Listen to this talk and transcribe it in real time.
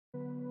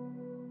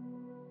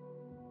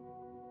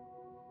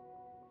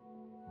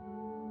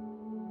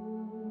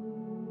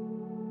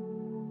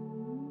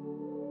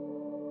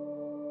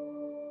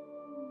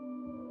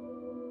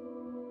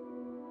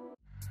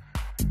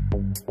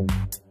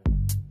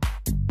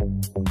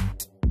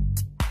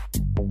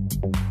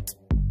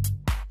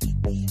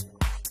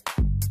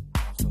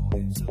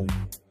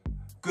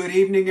Good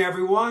evening,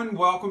 everyone.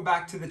 Welcome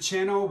back to the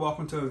channel.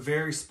 Welcome to a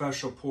very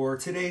special pour.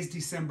 Today's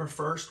December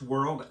 1st,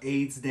 World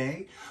AIDS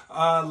Day.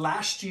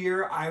 Last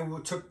year, I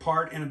took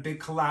part in a big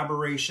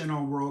collaboration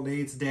on World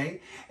AIDS Day.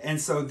 And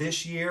so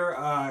this year,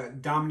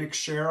 Dominic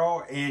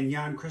Sherrill and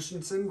Jan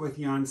Christensen with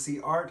Jan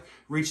C. Art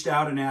reached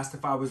out and asked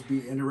if I was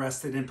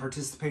interested in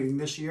participating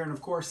this year. And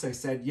of course, I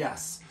said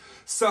yes.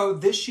 So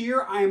this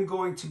year, I am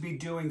going to be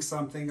doing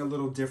something a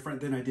little different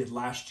than I did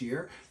last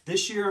year.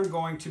 This year, I'm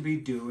going to be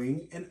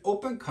doing an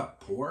open cup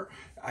pour.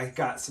 I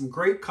got some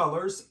great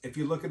colors. If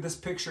you look at this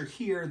picture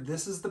here,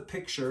 this is the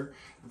picture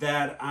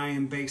that I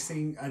am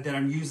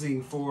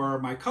using for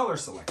my color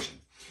selection.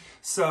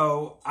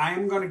 So I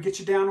am going to get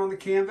you down on the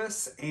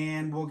canvas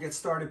and we'll get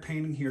started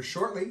painting here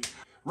shortly.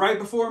 Right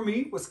before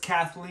me was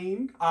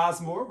Kathleen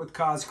Osmore with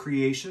Cause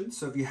Creation.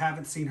 So if you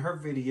haven't seen her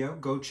video,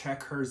 go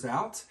check hers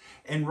out.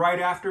 And right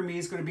after me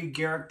is going to be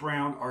Garrett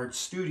Brown Art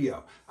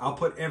Studio. I'll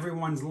put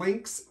everyone's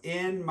links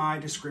in my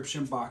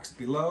description box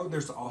below.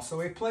 There's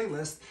also a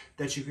playlist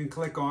that you can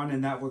click on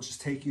and that will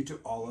just take you to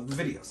all of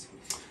the videos.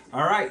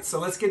 All right, so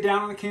let's get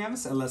down on the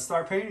canvas and let's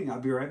start painting. I'll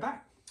be right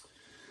back.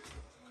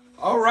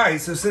 All right,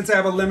 so since I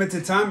have a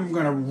limited time, I'm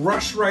gonna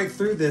rush right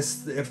through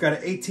this. I've got an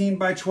 18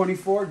 by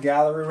 24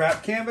 gallery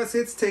wrap canvas.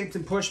 It's taped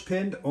and push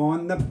pinned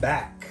on the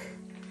back.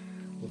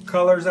 The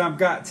colors I've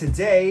got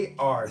today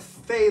are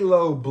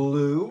Phthalo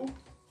blue.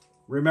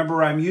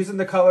 Remember, I'm using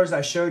the colors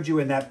I showed you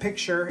in that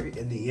picture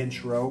in the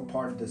intro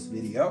part of this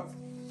video.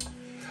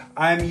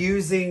 I'm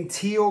using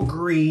teal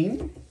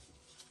green.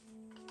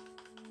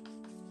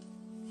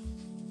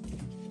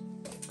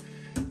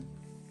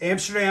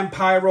 Amsterdam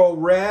Pyrrole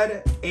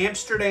Red,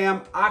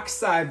 Amsterdam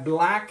Oxide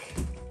Black,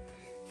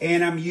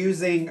 and I'm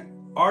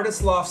using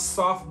Artist Loft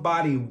Soft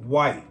Body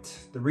White.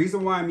 The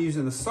reason why I'm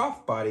using the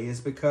soft body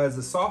is because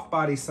the soft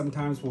body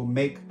sometimes will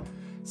make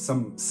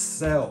some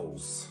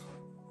cells.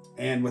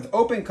 And with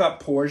open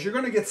cup pours, you're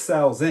gonna get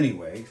cells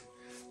anyway,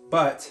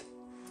 but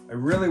I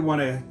really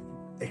wanna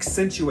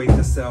accentuate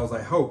the cells,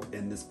 I hope,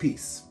 in this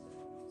piece.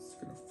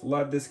 Just gonna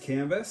flood this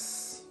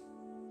canvas.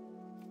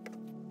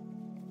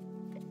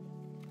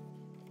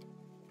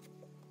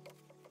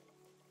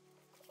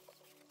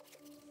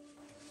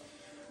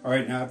 All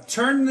right, now I've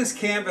turned this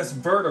canvas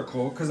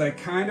vertical because I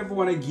kind of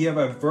want to give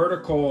a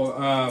vertical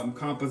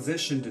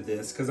composition to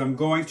this because I'm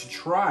going to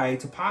try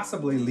to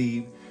possibly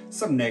leave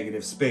some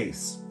negative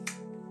space.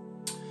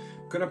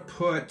 I'm gonna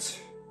put,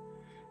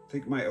 I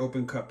think, my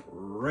open cup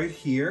right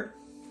here.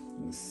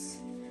 It's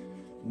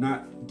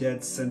not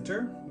dead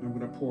center. I'm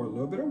gonna pour a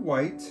little bit of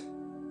white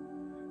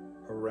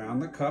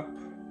around the cup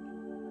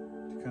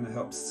to kind of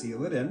help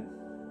seal it in.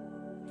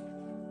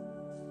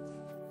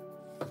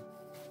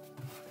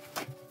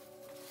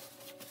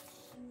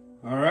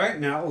 All right,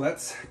 now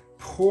let's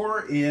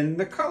pour in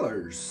the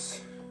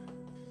colors.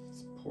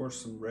 Let's pour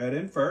some red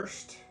in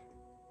first.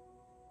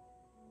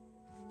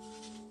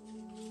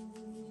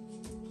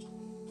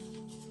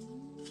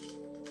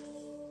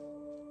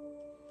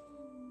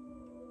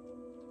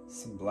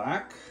 Some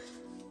black.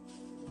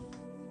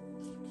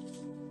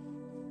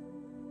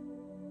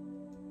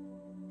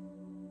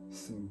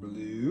 Some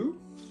blue.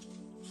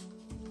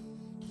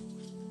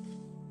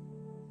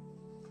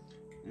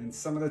 And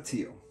some of the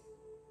teal.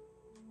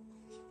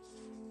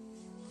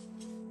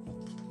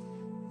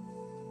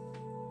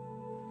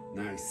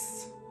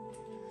 Nice.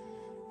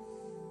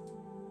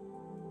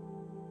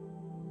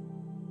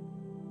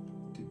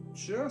 Do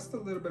just a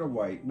little bit of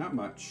white, not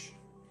much.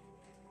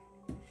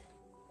 A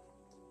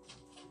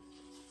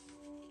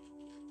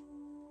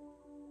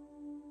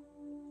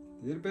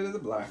little bit of the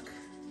black.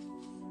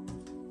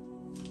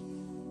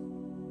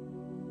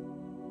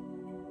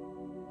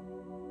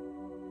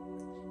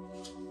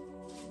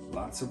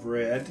 Lots of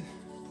red.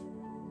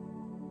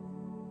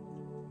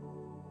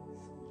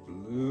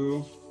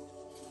 Blue.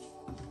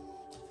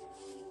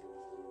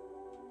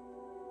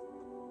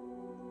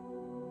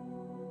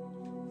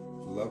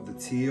 Love the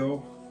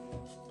teal.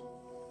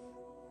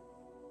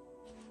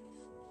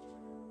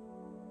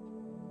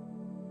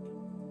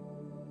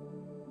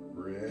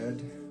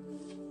 Red.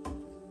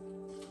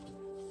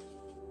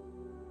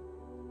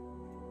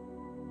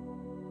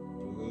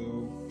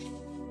 Blue.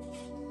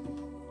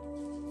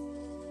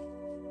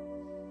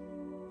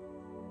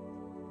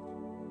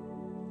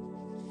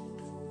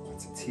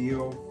 Lots of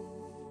teal.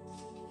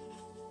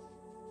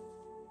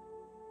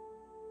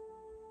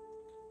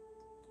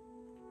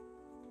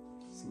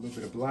 A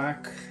little bit of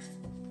black.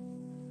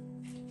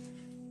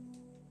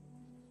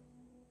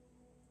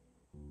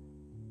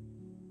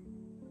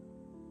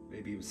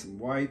 Maybe even some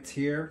white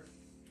here.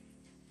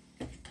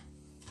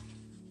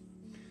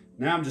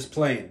 Now I'm just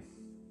playing.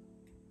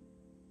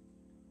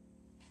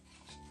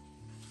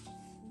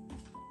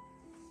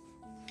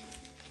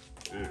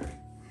 All right.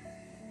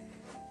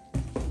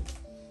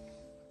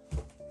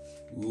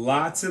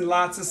 Lots and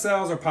lots of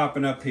cells are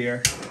popping up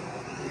here.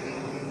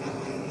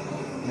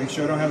 Make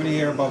sure I don't have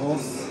any air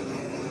bubbles.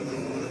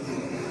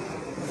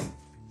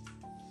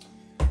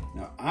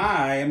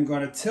 I am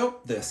going to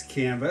tilt this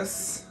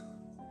canvas,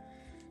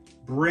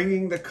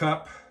 bringing the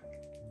cup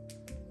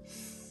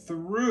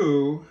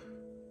through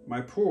my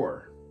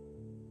pour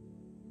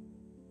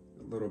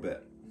a little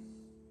bit.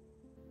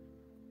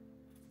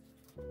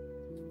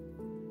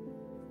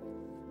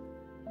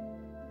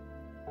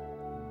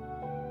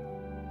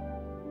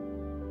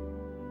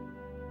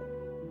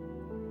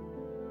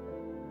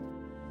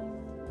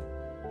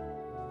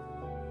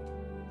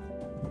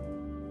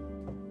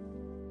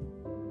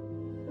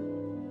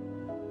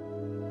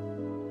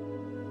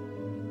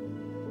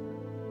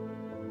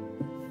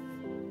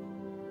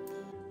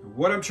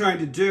 What I'm trying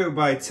to do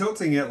by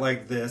tilting it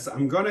like this,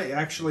 I'm going to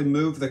actually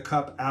move the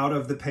cup out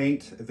of the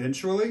paint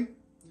eventually,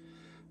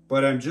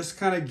 but I'm just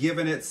kind of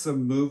giving it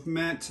some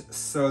movement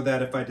so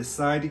that if I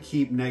decide to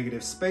keep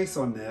negative space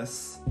on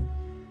this,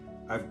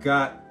 I've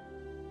got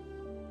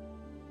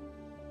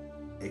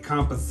a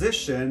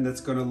composition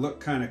that's going to look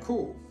kind of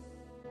cool.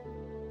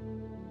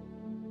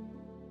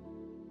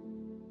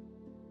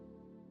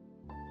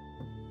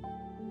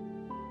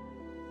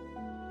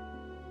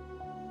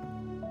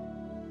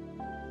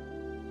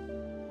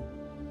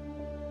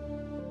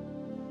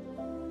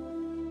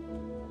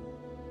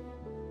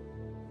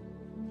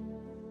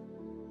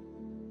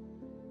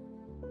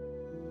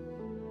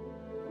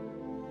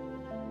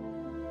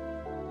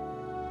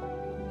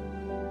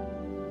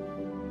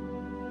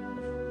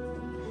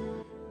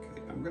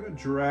 I'm going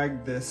to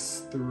drag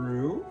this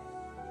through.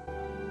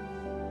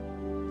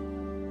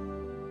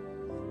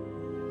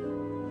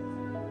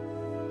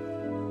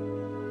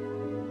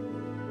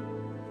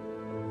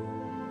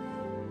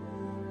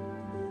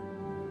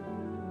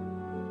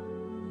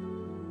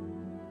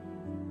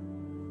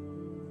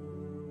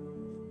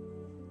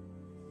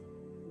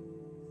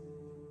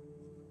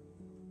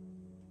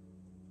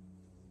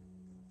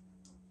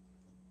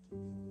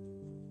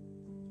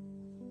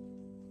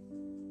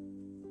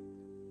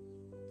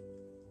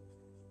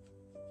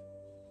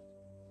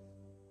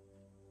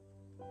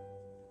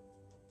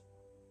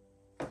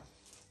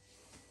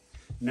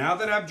 Now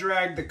that I've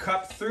dragged the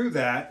cup through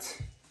that,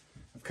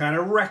 I've kind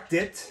of wrecked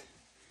it.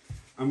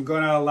 I'm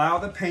going to allow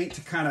the paint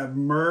to kind of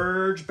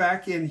merge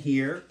back in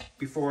here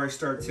before I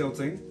start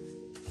tilting.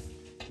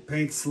 The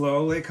paint's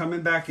slowly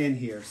coming back in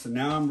here. So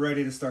now I'm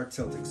ready to start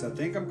tilting. So I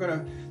think I'm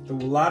going to, a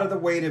lot of the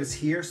weight is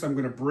here, so I'm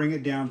going to bring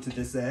it down to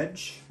this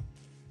edge.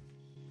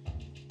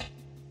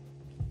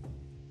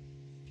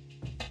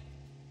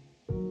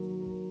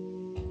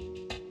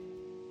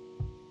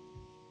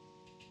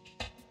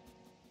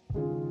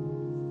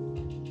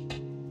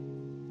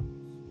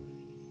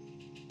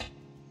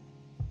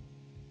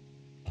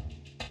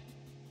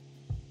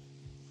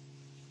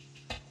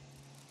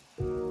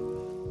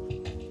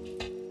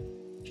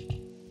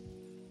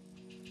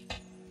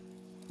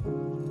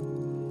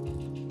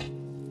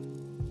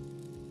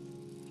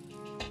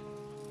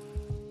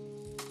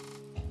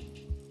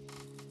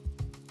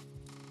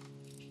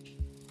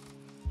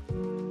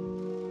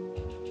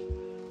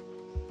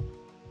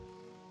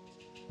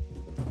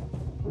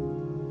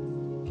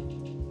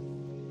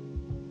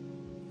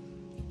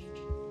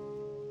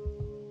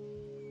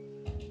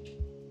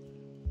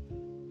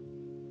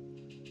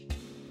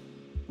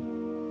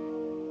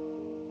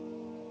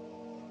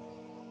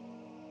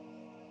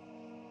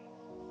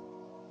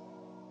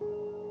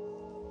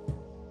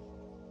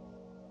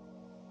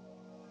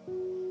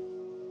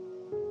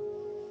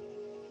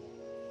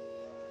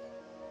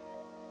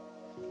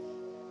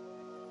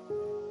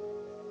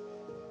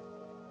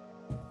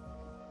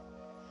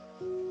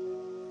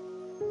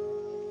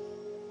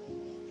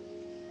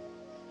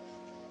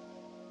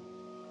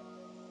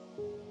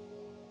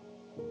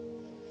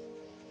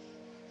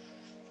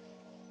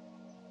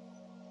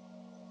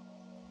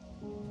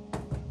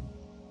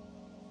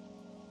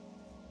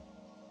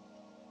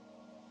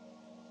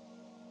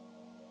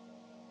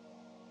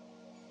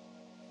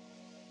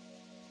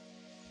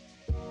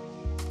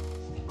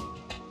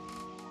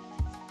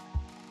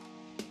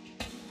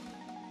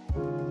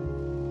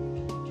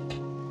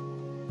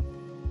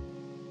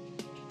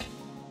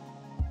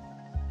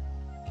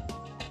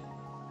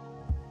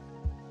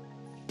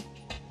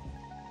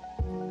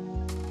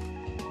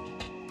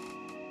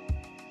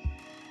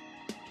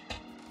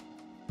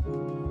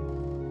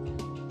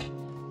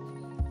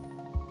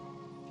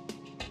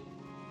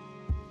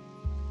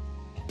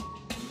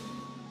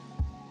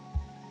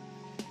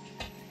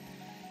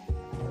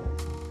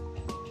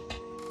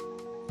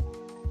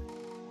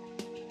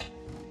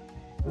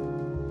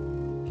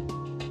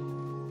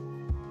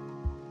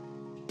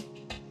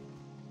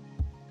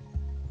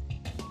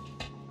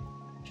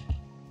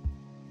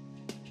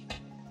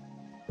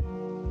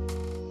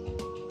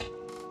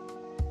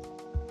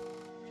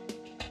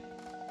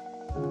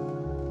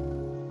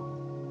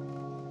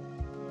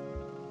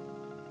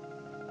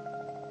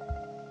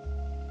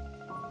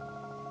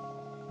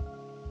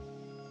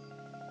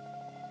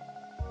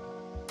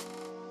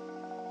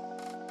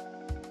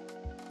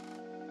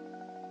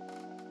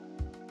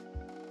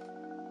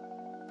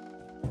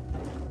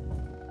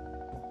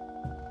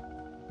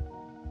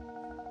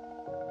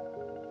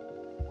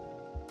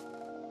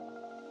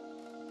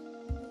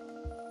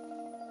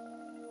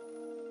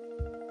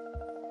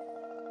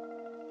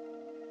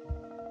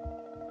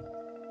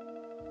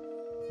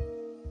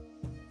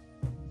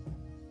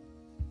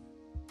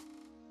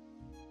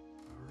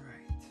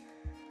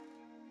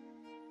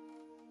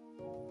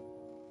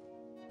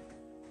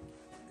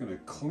 Gonna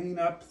clean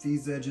up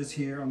these edges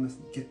here on the,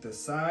 get the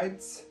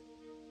sides.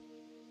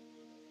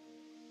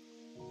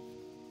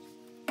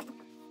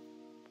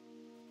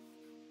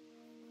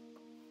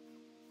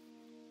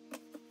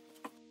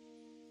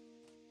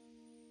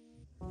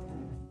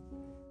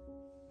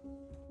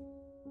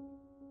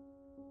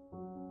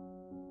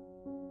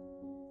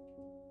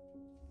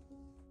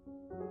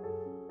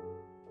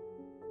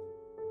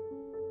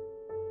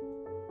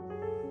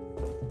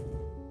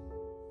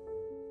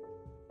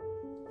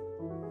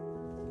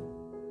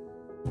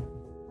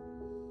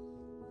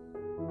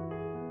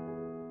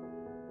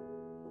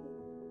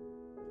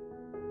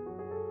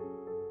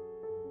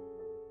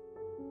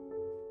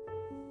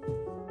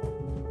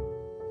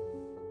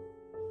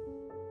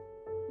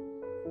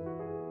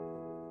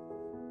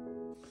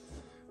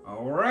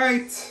 All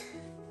right,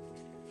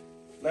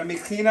 let me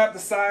clean up the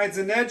sides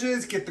and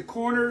edges, get the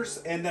corners,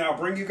 and then I'll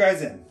bring you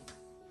guys in.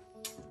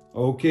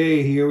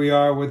 Okay, here we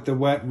are with the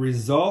wet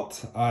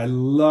result. I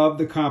love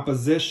the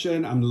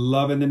composition. I'm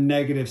loving the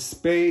negative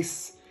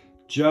space.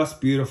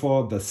 Just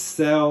beautiful. The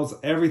cells,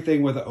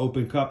 everything with an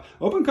open cup.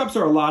 Open cups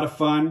are a lot of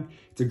fun.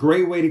 It's a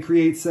great way to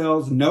create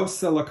cells. No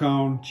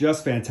silicone,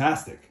 just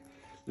fantastic.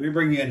 Let me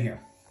bring you in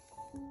here.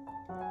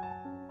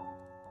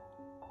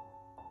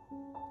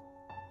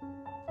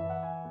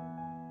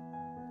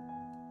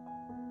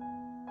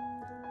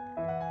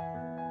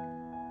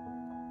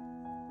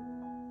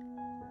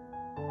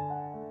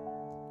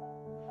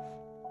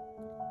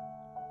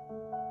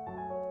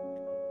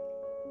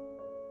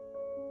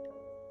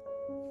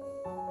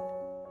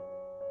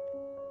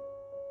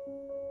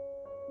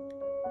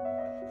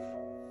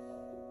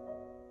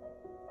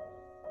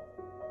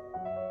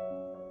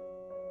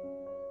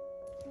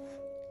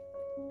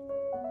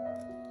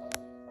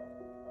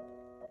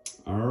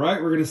 All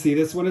right, we're gonna see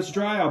this when it's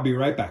dry. I'll be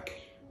right back.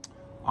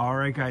 All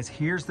right, guys,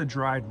 here's the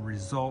dried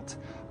result.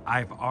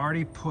 I've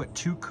already put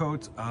 2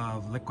 coats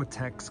of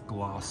Liquitex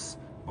gloss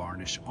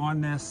varnish on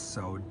this,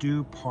 so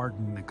do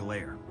pardon the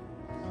glare.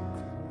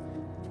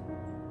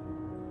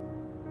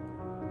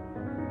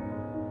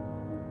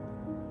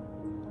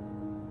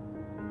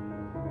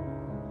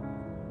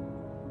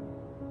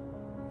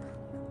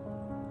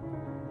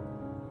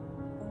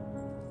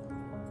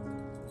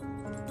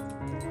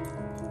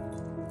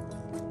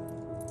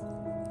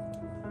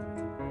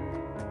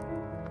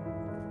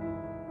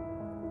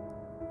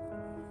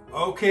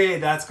 Okay,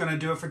 that's gonna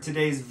do it for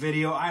today's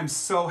video. I'm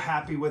so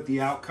happy with the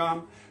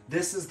outcome.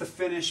 This is the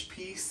finished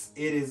piece.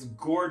 It is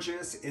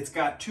gorgeous. It's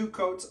got 2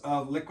 coats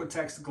of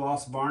Liquitex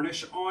gloss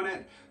varnish on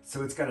it,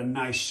 so it's got a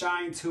nice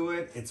shine to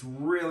it. It's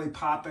really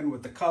popping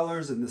with the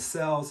colors and the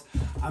cells.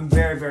 I'm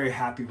very, very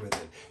happy with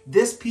it.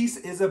 This piece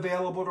is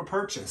available to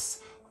purchase.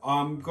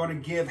 I'm going to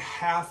give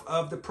half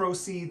of the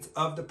proceeds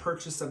of the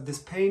purchase of this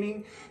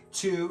painting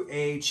to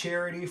a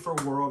charity for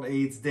World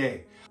AIDS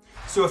Day.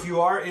 So if you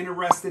are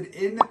interested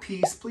in the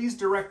piece, please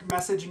direct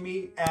message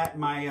me at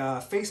my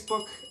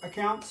Facebook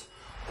account,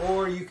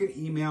 or you can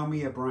email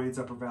me at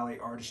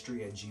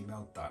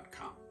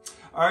briansuppervalleyartistry@gmail.com.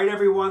 All right,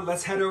 everyone,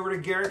 let's head over to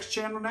Garrick's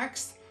channel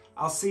next.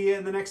 I'll see you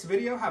in the next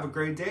video. Have a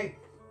great day.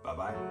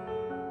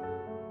 Bye-bye.